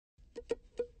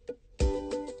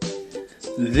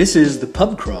This is the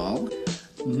Pub Crawl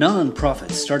Non-Profit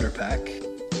Starter Pack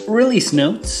Release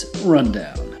Notes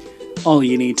Rundown. All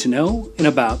you need to know in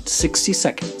about 60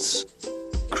 seconds.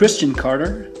 Christian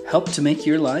Carter helped to make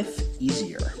your life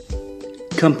easier.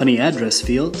 Company address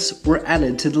fields were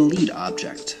added to the lead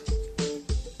object.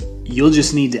 You'll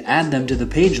just need to add them to the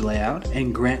page layout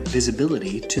and grant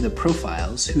visibility to the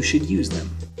profiles who should use them.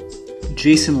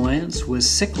 Jason Lantz was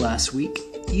sick last week.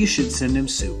 You should send him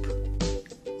soup.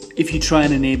 If you try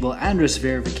and enable address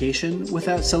verification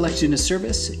without selecting a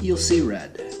service, you'll see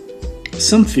red.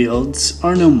 Some fields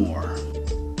are no more.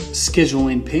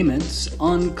 Scheduling payments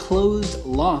on closed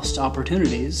lost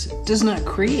opportunities does not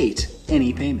create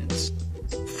any payments.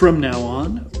 From now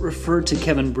on, refer to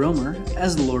Kevin Bromer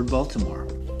as Lord Baltimore.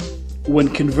 When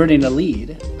converting a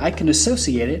lead, I can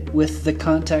associate it with the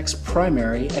contact's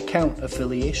primary account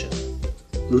affiliation.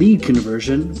 Lead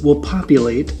conversion will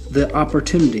populate the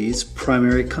opportunity's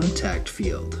primary contact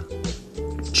field.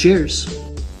 Cheers!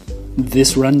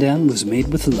 This rundown was made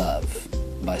with love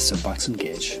by Soapbox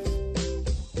Engage.